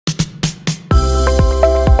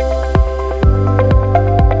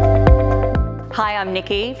I'm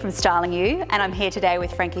Nikki from Styling You, and I'm here today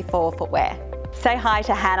with FRANKiE4 Footwear. Say hi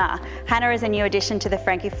to Hannah. Hannah is a new addition to the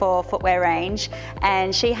FRANKiE4 Footwear range,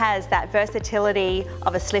 and she has that versatility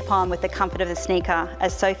of a slip-on with the comfort of the sneaker,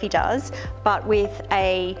 as Sophie does, but with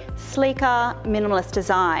a sleeker, minimalist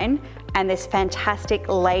design and this fantastic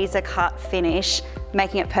laser cut finish,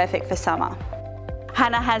 making it perfect for summer.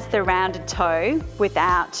 Hannah has the rounded toe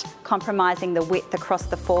without compromising the width across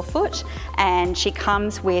the forefoot, and she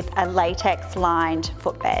comes with a latex lined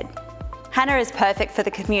footbed. Hannah is perfect for the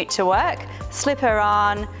commute to work. Slip her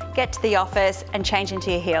on, get to the office and change into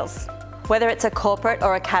your heels. Whether it's a corporate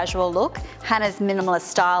or a casual look, Hannah's minimalist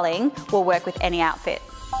styling will work with any outfit.